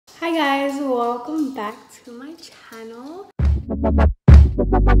Hi guys, welcome back to my channel.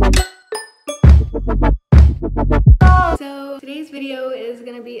 So today's video is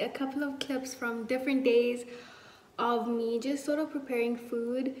gonna be a couple of clips from different days of me just sort of preparing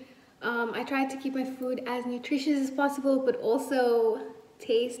food. I tried to keep my food as nutritious as possible but also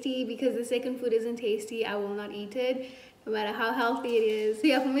tasty, because the second food isn't tasty, I will not eat it no matter how healthy it is. So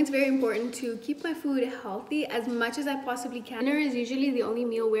yeah, for me it's very important to keep my food healthy as much as I possibly can. Dinner is usually the only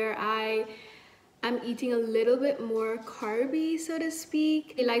meal where I'm eating a little bit more carby, so to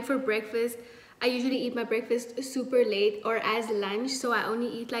speak. Like for breakfast, I usually eat my breakfast super late or as lunch, so I only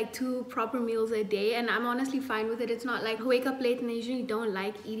eat like 2 proper meals a day, and I'm honestly fine with it. It's not like I wake up late, and I usually don't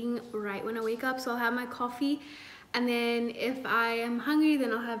like eating right when I wake up, so I'll have my coffee, and then if I am hungry,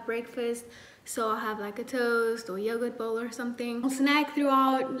 then I'll have breakfast. So I'll have like a toast or yogurt bowl or something. I'll snack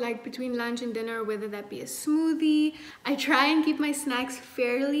throughout, like between lunch and dinner, whether that be a smoothie. I try and keep my snacks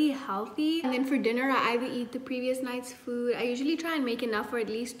fairly healthy. And then for dinner, I either eat the previous night's food. I usually try and make enough for at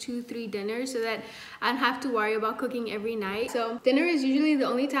least 2-3 dinners so that I don't have to worry about cooking every night. So dinner is usually the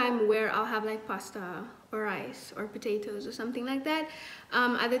only time where I'll have like pasta or rice or potatoes or something like that.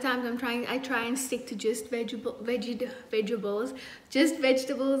 Other times I try and stick to just vegetables, just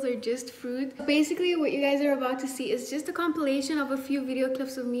vegetables or just fruit. Basically what you guys are about to see is just a compilation of a few video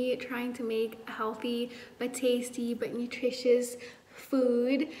clips of me trying to make healthy but tasty but nutritious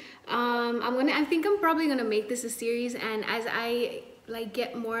food. I think I'm probably gonna make this a series, and as I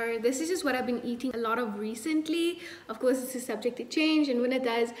get more, this is just what I've been eating a lot of recently. Of course, it's a subject to change, and when it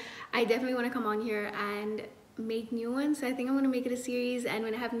does, I definitely want to come on here and make new ones. So I think I'm going to make it a series, and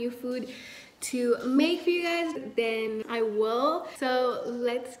when I have new food to make for you guys, then I will. So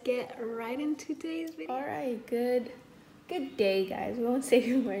let's get right into today's video. All right, good day guys. We won't say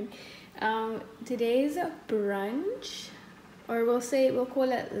good morning. Today's brunch, or we'll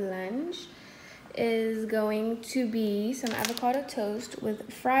call it lunch, is going to be some avocado toast with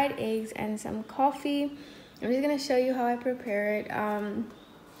fried eggs and some coffee. I'm just gonna show you how I prepare it.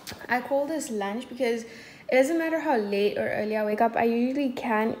 I call this lunch because it doesn't matter how late or early I wake up, I usually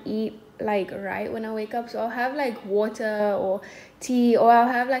can eat like right when I wake up. So I'll have like water or tea, or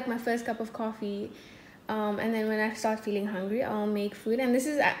I'll have like my first cup of coffee, and then when I start feeling hungry, I'll make food. And this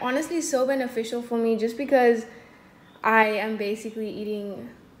is honestly so beneficial for me, just because I am basically eating,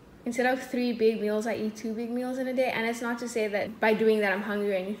 instead of 3 big meals, I eat 2 big meals in a day. And it's not to say that by doing that I'm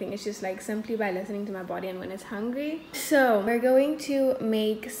hungry or anything. It's just like simply by listening to my body and when it's hungry. So we're going to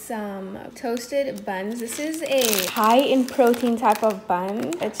make some toasted buns. This is a high in protein type of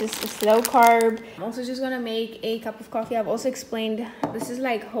bun. It's just a slow carb. I'm also just gonna make a cup of coffee. I've also explained, this is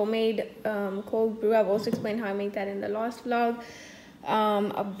like homemade cold brew. I've also explained how I make that in the last vlog.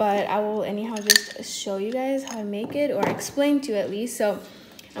 But I will anyhow just show you guys how I make it, or explain to you at least. So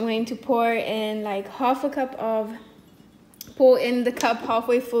I'm going to pour in like pour in the cup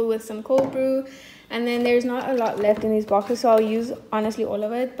halfway full with some cold brew, and then there's not a lot left in these boxes, so I'll use honestly all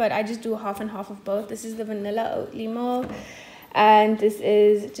of it, but I just do half and half of both. This is the vanilla Oatly milk, and this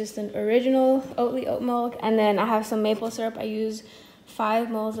is just an original Oatly oat milk, and then I have some maple syrup. I use 5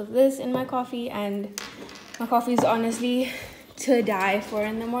 ml of this in my coffee, and my coffee is honestly to die for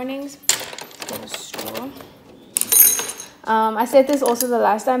in the mornings. Get a straw. I said this also the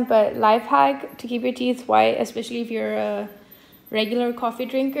last time, but life hack to keep your teeth white, especially if you're a regular coffee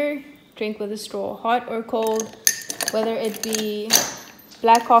drinker: drink with a straw, hot or cold, whether it be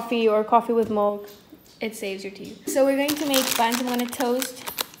black coffee or coffee with milk, it saves your teeth. So we're going to make buns. I'm going to toast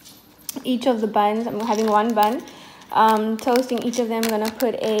each of the buns. I'm having 1 bun. Toasting each of them, I'm going to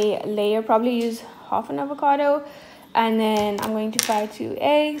put a layer, probably use half an avocado, and then I'm going to fry 2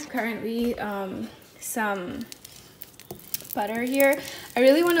 eggs. Currently some butter here. I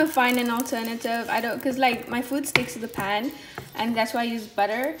really want to find an alternative. Because like my food sticks to the pan, and that's why I use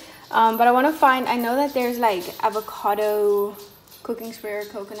butter. But I want to find, I know that there's like avocado cooking spray or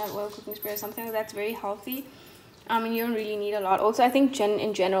coconut oil cooking spray or something that's very healthy, and you don't really need a lot. Also, I think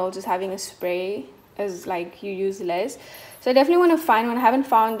in general, just having a spray is like you use less. So I definitely want to find one. I haven't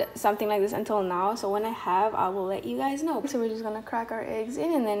found something like this until now, so when I have, I will let you guys know. So we're just gonna crack our eggs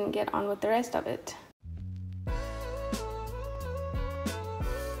in and then get on with the rest of it.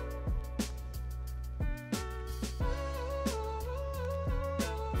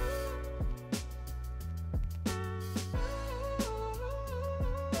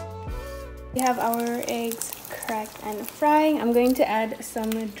 We have our eggs cracked and frying. I'm going to add some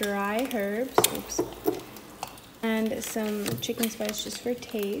dry herbs, and some chicken spice just for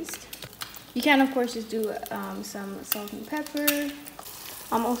taste. You can of course just do some salt and pepper.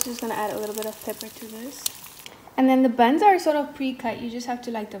 I'm also just going to add a little bit of pepper to this. And then the buns are sort of pre-cut. You just have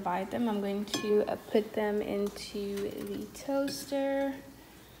to like divide them. I'm going to put them into the toaster.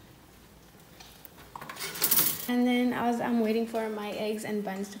 And then as I'm waiting for my eggs and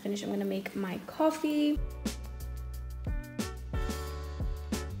buns to finish, I'm going to make my coffee.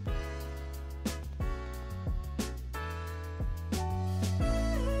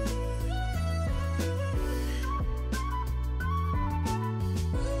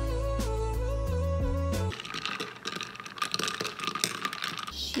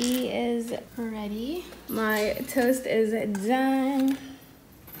 She is ready. My toast is done.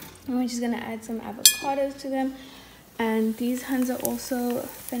 I'm just gonna add some avocados to them. And these hands are also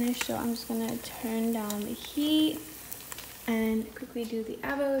finished, so I'm just gonna turn down the heat and quickly do the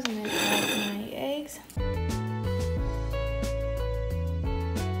avos and then add my eggs.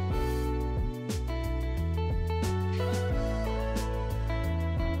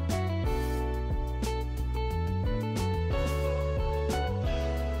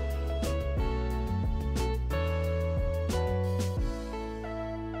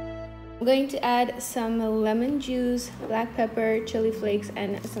 I'm going to add some lemon juice, black pepper, chili flakes,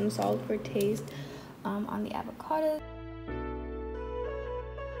 and some salt for taste on the avocado.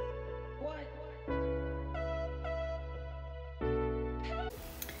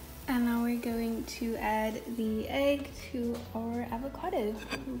 And now we're going to add the egg to our avocado.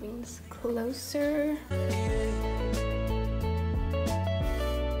 Bring this closer.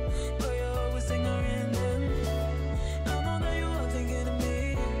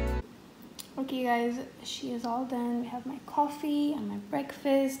 Okay guys, she is all done. We have my coffee and my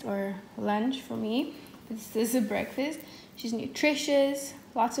breakfast, or lunch for me. This is a breakfast. She's nutritious,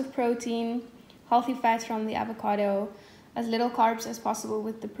 lots of protein, healthy fats from the avocado, as little carbs as possible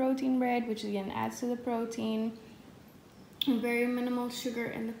with the protein bread, which again adds to the protein. Very minimal sugar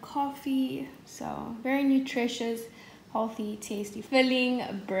in the coffee, so very nutritious, healthy, tasty,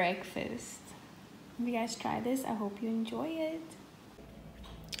 filling breakfast. If you guys try this, I hope you enjoy it.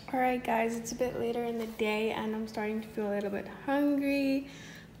 Alright guys, it's a bit later in the day and I'm starting to feel a little bit hungry,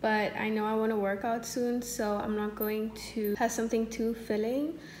 but I know I want to work out soon, so I'm not going to have something too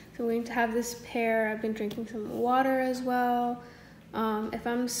filling. So I'm going to have this pear. I've been drinking some water as well. If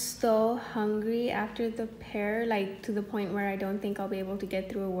I'm still hungry after the pear, like to the point where I don't think I'll be able to get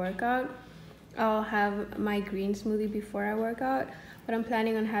through a workout, I'll have my green smoothie before I work out. But I'm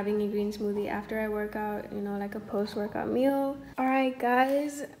planning on having a green smoothie after I work out, you know, like a post-workout meal. Alright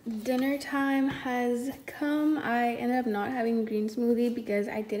guys, dinner time has come. I ended up not having a green smoothie because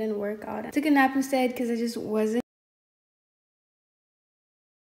I didn't work out. I took a nap instead because I just wasn't.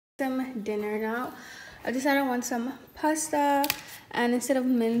 Some dinner now. I decided I want some pasta, and instead of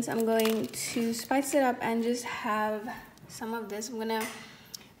mince, I'm going to spice it up and just have some of this. I'm gonna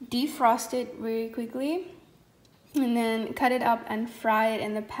defrost it very quickly and then cut it up and fry it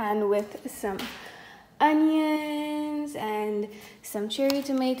in the pan with some onions and some cherry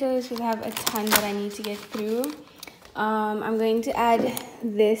tomatoes. We have a ton that I need to get through. I'm going to add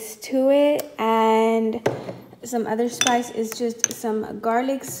this to it, and some other spice is just some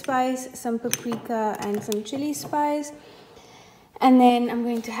garlic spice, some paprika, and some chili spice. And then I'm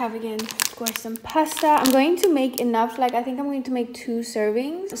going to have, again, of course, some pasta. I'm going to make enough, like I think I'm going to make 2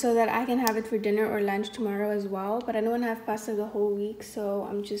 servings so that I can have it for dinner or lunch tomorrow as well. But I don't want to have pasta the whole week, so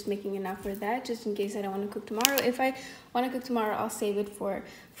I'm just making enough for that, just in case I don't want to cook tomorrow. If I want to cook tomorrow, I'll save it for,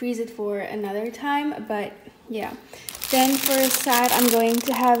 freeze it for another time. But yeah. Then for a side, I'm going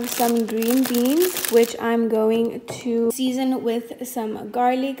to have some green beans, which I'm going to season with some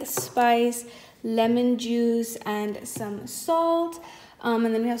garlic, spice, lemon juice, and some salt. And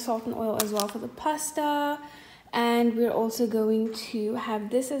then we have salt and oil as well for the pasta. And we're also going to have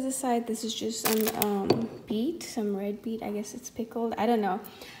this as a side. This is just some beet, some red beet. I guess it's pickled. I don't know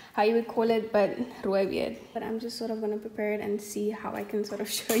how you would call it, but ruebiet. But I'm just sort of going to prepare it and see how I can sort of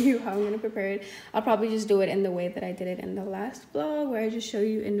show you how I'm going to prepare it. I'll probably just do it in the way that I did it in the last vlog, where I just show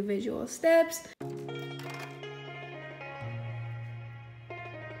you individual steps.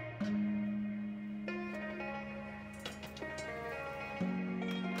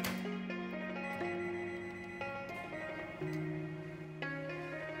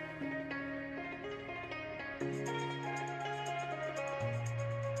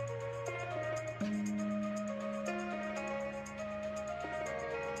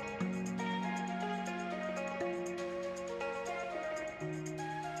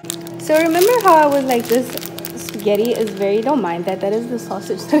 So remember how I was like, this spaghetti is very, don't mind that, that is the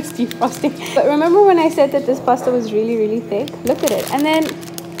sausage that is defrosting. But remember when I said that this pasta was really, really thick? Look at it. And then,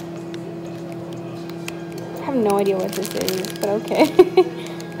 I have no idea what this is, but okay.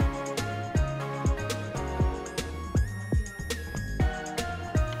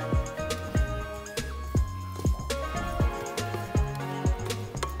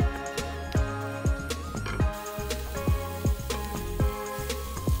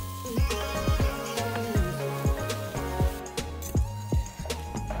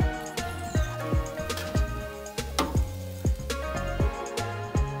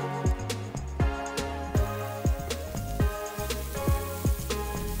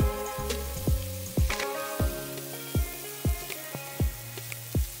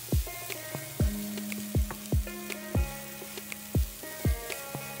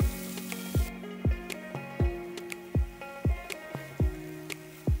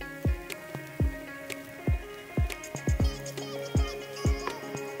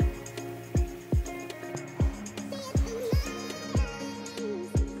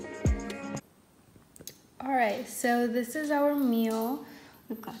 Alright, so this is our meal.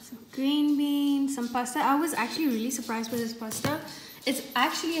 We've got some green beans, some pasta. I was actually really surprised with this pasta. It's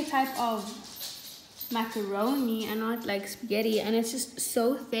actually a type of macaroni and not like spaghetti, and it's just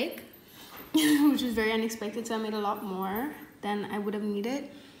so thick, which was very unexpected, so I made a lot more than I would have needed.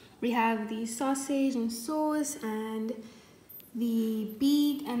 We have the sausage and sauce and the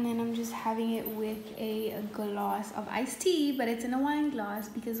beet, and then I'm just having it with a glass of iced tea, but it's in a wine glass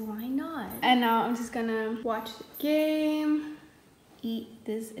because why not? And now I'm just gonna watch the game, eat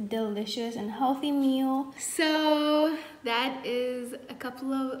this delicious and healthy meal. So that is a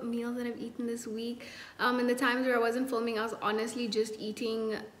couple of meals that I've eaten this week. In the times where I wasn't filming, I was honestly just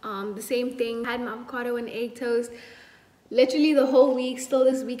eating the same thing. I had my avocado and egg toast literally the whole week. Still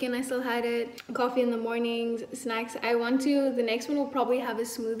this weekend I still had it. Coffee in the mornings, snacks. The next one will probably have a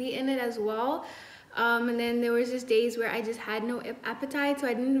smoothie in it as well. And then there was just days where I just had no appetite, so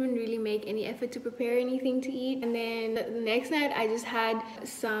I didn't even really make any effort to prepare anything to eat. And then the next night I just had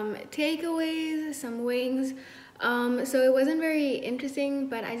some takeaways, some wings. So it wasn't very interesting,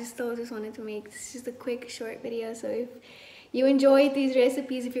 but I still wanted to make this just a quick short video. So if you enjoyed these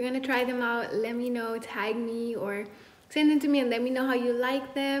recipes, if you're gonna try them out, let me know, tag me or send them to me and let me know how you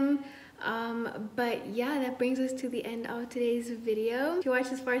like them. But yeah, that brings us to the end of today's video. If you watched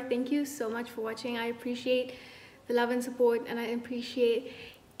this far, thank you so much for watching. I appreciate the love and support, and I appreciate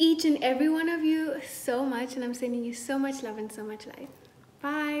each and every one of you so much, and I'm sending you so much love and so much light.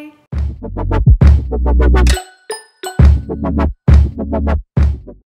 Bye.